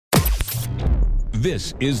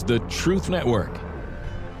This is the Truth Network.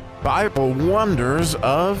 Bible Wonders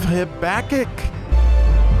of Habakkuk.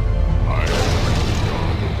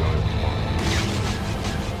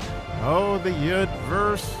 Oh, the Yud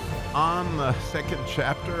verse on the second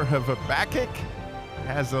chapter of Habakkuk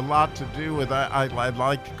has a lot to do with, I'd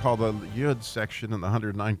like to call the Yud section in the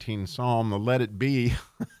 119th Psalm the Let It Be,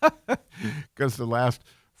 because the last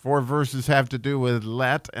four verses have to do with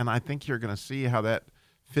let, and I think you're going to see how that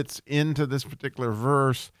fits into this particular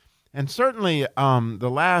verse. And certainly the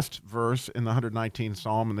last verse in the 119th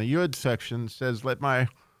Psalm in the Yud section says,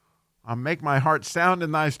 make my heart sound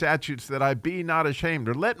in thy statutes that I be not ashamed,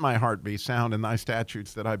 or let my heart be sound in thy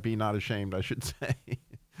statutes that I be not ashamed, I should say.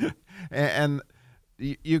 And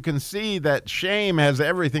you can see that shame has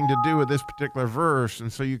everything to do with this particular verse,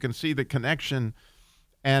 and so you can see the connection.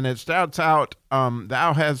 And it starts out,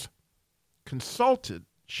 thou hast consulted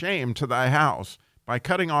shame to thy house by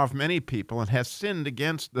cutting off many people, and hast sinned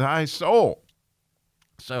against thy soul.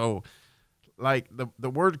 So, like, the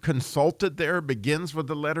word consulted there begins with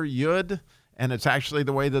the letter Yud, and it's actually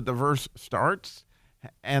the way that the verse starts.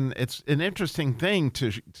 And it's an interesting thing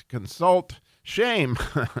to consult shame,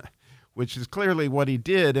 which is clearly what he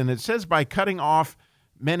did. And it says by cutting off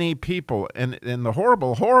many people. And the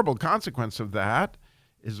horrible, horrible consequence of that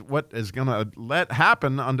is what is going to let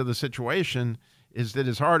happen under the situation is that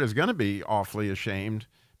his heart is going to be awfully ashamed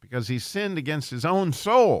because he sinned against his own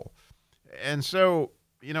soul. And so,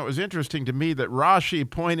 you know, it was interesting to me that Rashi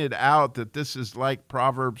pointed out that this is like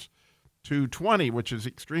Proverbs 2:20, which is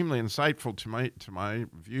extremely insightful to my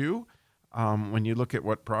view when you look at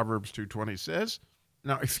what Proverbs 2:20 says.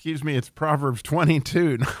 No, excuse me, it's Proverbs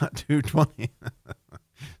 22, not 2:20.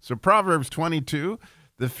 So Proverbs 22,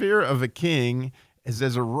 the fear of a king is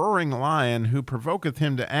as a roaring lion who provoketh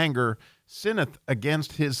him to anger, sinneth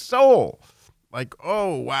against his soul. Like,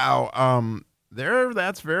 oh, wow.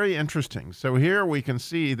 That's very interesting. So here we can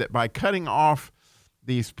see that by cutting off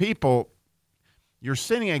these people, you're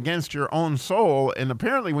sinning against your own soul. And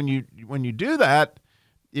apparently when you do that,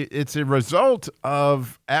 it's a result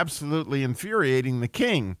of absolutely infuriating the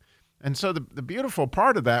king. And so the beautiful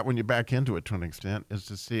part of that, when you back into it to an extent, is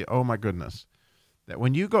to see, oh my goodness, that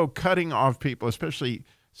when you go cutting off people, especially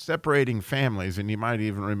separating families, and you might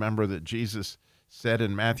even remember that Jesus said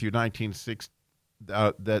in Matthew 19:6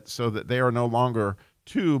 that so that they are no longer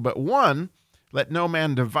two, but one, let no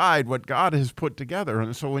man divide what God has put together.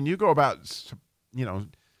 And so when you go about,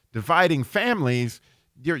 dividing families,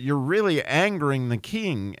 you're really angering the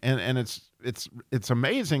king. And it's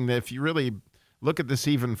amazing that if you really look at this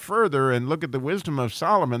even further and look at the wisdom of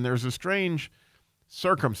Solomon, there's a strange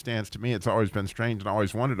circumstance to me. It's always been strange and I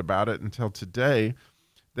always wondered about it until today,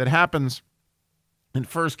 that happens in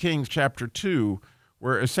 1 Kings chapter 2,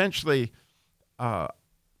 where essentially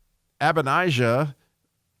Adonijah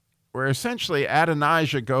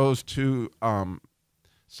goes to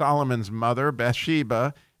Solomon's mother,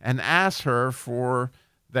 Bathsheba, and asks her for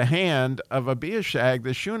the hand of Abishag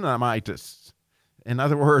the Shunammite. In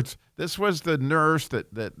other words, this was the nurse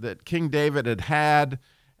that King David had,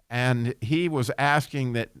 and he was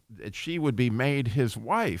asking that she would be made his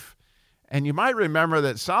wife. And you might remember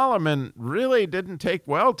that Solomon really didn't take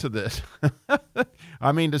well to this.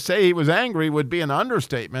 I mean, to say he was angry would be an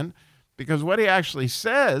understatement, because what he actually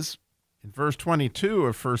says in verse 22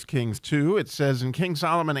 of 1 Kings 2, it says, and King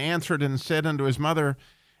Solomon answered and said unto his mother,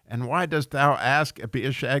 and why dost thou ask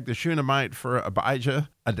Abishag the Shunammite for Adonijah,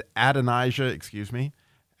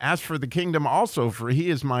 Ask for the kingdom also, for he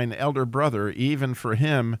is mine elder brother, even for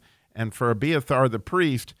him, and for Abiathar the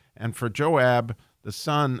priest, and for Joab the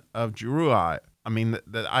son of Jeruiah. I mean,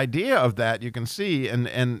 the idea of that you can see, and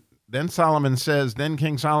then Solomon says, then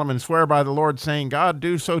King Solomon sware by the Lord, saying, God,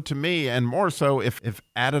 do so to me, and more so if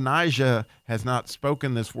Adonijah has not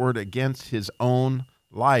spoken this word against his own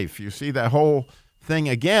life. You see that whole thing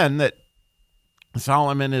again that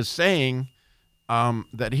Solomon is saying,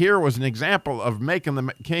 that here was an example of making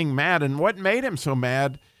the king mad, and what made him so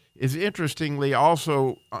mad is interestingly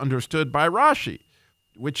also understood by Rashi,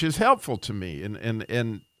 which is helpful to me.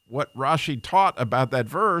 And what Rashi taught about that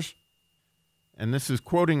verse, and this is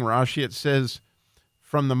quoting Rashi, it says,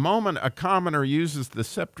 from the moment a commoner uses the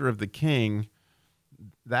scepter of the king,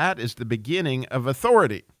 that is the beginning of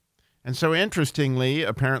authority. And so interestingly,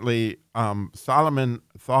 apparently Solomon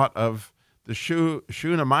thought of the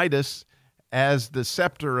Shunammite as the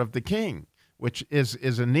scepter of the king, which is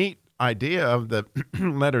a neat idea of the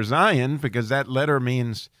letter Zion, because that letter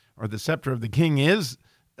means, or the scepter of the king is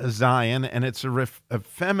a Zion, and it's a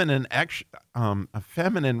feminine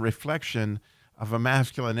reflection of a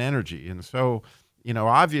masculine energy. And so,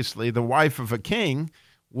 obviously the wife of a king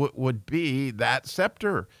would be that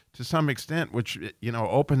scepter to some extent, which,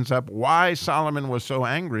 opens up why Solomon was so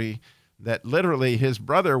angry that literally his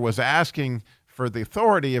brother was asking for the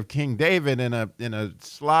authority of King David in a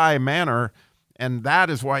sly manner. And that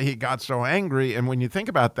is why he got so angry. And when you think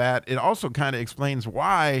about that, it also kind of explains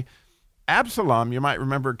why Absalom, you might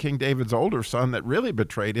remember King David's older son that really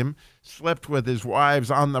betrayed him, slept with his wives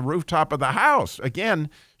on the rooftop of the house. Again,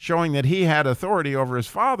 showing that he had authority over his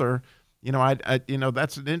father.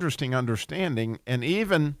 That's an interesting understanding. And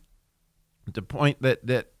even the point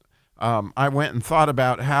that I went and thought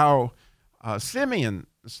about how Simeon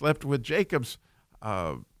slept with Jacob's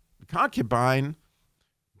concubine,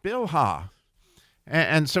 Bilhah.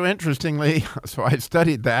 And so interestingly, so I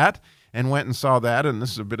studied that and went and saw that, and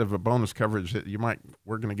this is a bit of a bonus coverage that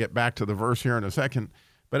we're going to get back to the verse here in a second,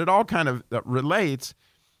 but it all kind of relates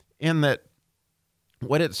in that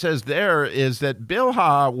what it says there is that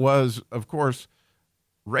Bilhah was, of course,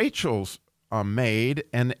 Rachel's maid,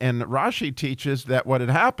 and Rashi teaches that what had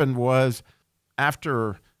happened was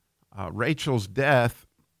after Rachel's death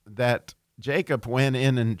that Jacob went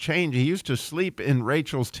in and changed. He used to sleep in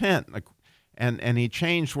Rachel's tent, and he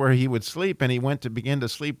changed where he would sleep, and he went to begin to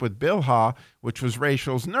sleep with Bilhah, which was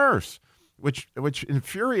Rachel's nurse, which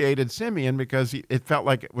infuriated Simeon because it felt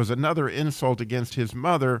like it was another insult against his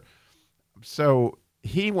mother. So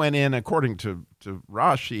he went in, according to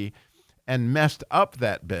Rashi, and messed up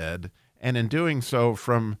that bed, and in doing so,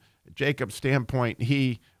 from Jacob's standpoint,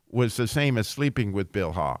 he was the same as sleeping with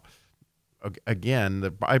Bilhah. Again, the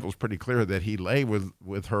Bible's pretty clear that he lay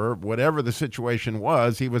with her. Whatever the situation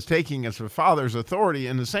was, he was taking his father's authority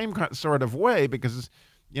in the same sort of way because,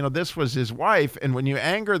 this was his wife. And when you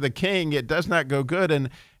anger the king, it does not go good.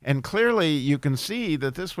 And clearly you can see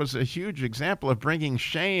that this was a huge example of bringing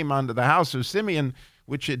shame onto the house of Simeon,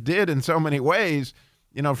 which it did in so many ways,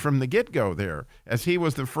 from the get-go there, as he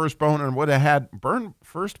was the firstborn and would have had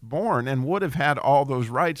firstborn and would have had all those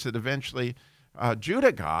rights that eventually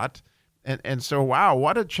Judah got. And so, wow,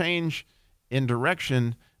 what a change in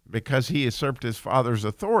direction because he usurped his father's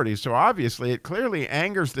authority. So obviously it clearly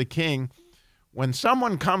angers the king when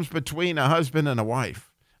someone comes between a husband and a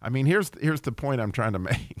wife. I mean, here's the point I'm trying to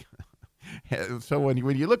make. So when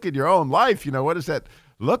you look at your own life, what does that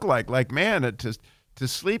look like? Like, man, to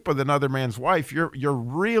sleep with another man's wife, you're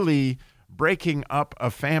really breaking up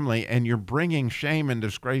a family, and you're bringing shame and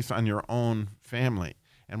disgrace on your own family.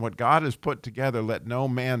 And what God has put together, let no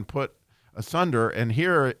man put asunder. And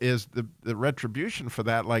here is the retribution for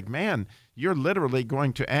that. Like, man, you're literally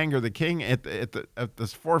going to anger the king at the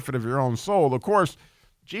forfeit of your own soul. Of course,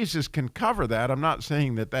 Jesus can cover that. I'm not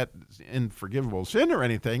saying that that's unforgivable sin or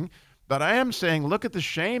anything, but I am saying look at the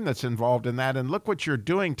shame that's involved in that, and look what you're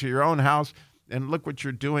doing to your own house, and look what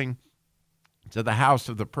you're doing to the house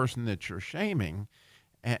of the person that you're shaming.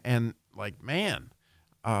 And like, man,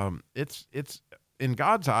 it's in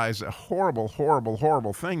God's eyes, a horrible, horrible,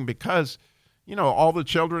 horrible thing because, all the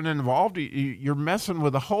children involved, you're messing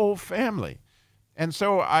with the whole family. And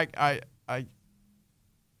so I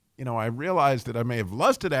realized that I may have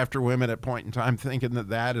lusted after women at a point in time, thinking that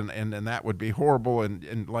that would be horrible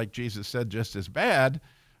and like Jesus said, just as bad.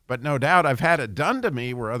 But no doubt I've had it done to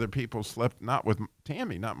me where other people slept, not with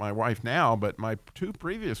Tammy, not my wife now, but my two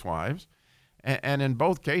previous wives. And in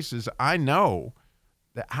both cases, I know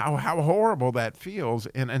that how horrible that feels.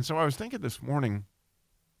 And so I was thinking this morning,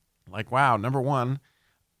 like, wow, number one,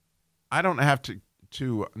 I don't have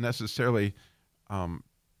to necessarily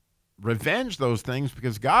revenge those things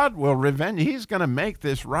because God will revenge. He's going to make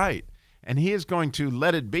this right. And he is going to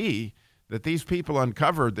let it be that these people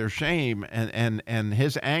uncovered their shame, and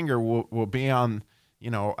his anger will be on,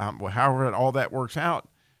 however all that works out.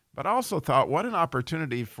 But I also thought, what an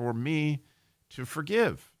opportunity for me to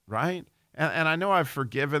forgive, right? And I know I've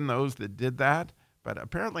forgiven those that did that, but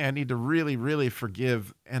apparently I need to really, really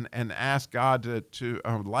forgive and ask God to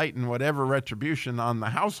lighten whatever retribution on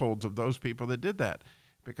the households of those people that did that.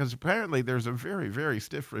 Because apparently there's a very, very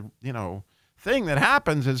stiff, thing that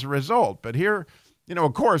happens as a result. But here,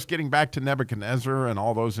 of course, getting back to Nebuchadnezzar and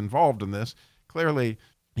all those involved in this, clearly,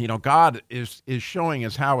 God is showing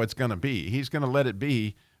us how it's going to be. He's going to let it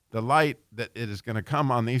be. The light that it is going to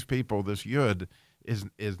come on these people, this Yud,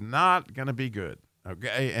 is not going to be good,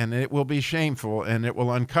 okay? And it will be shameful, and it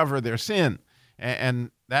will uncover their sin.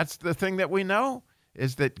 And that's the thing that we know,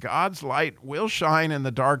 is that God's light will shine in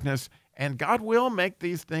the darkness, and God will make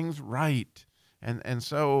these things right. And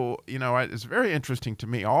so, it's very interesting to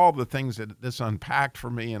me, all the things that this unpacked for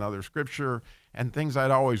me in other scripture and things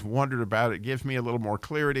I'd always wondered about. It gives me a little more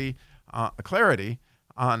clarity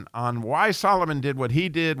on why Solomon did what he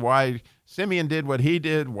did, why Simeon did what he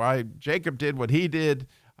did, why Jacob did what he did,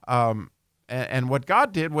 And what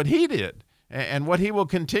God did, what he did, and what he will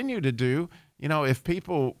continue to do, if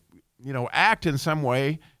people, act in some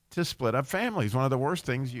way to split up families. One of the worst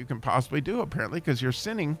things you can possibly do, apparently, because you're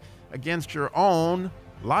sinning against your own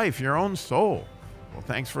life, your own soul. Well,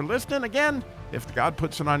 thanks for listening. Again, if God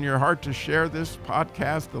puts it on your heart to share this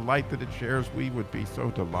podcast, the light that it shares, we would be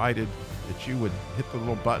so delighted that you would hit the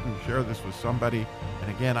little button, share this with somebody.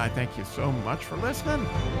 And again, I thank you so much for listening.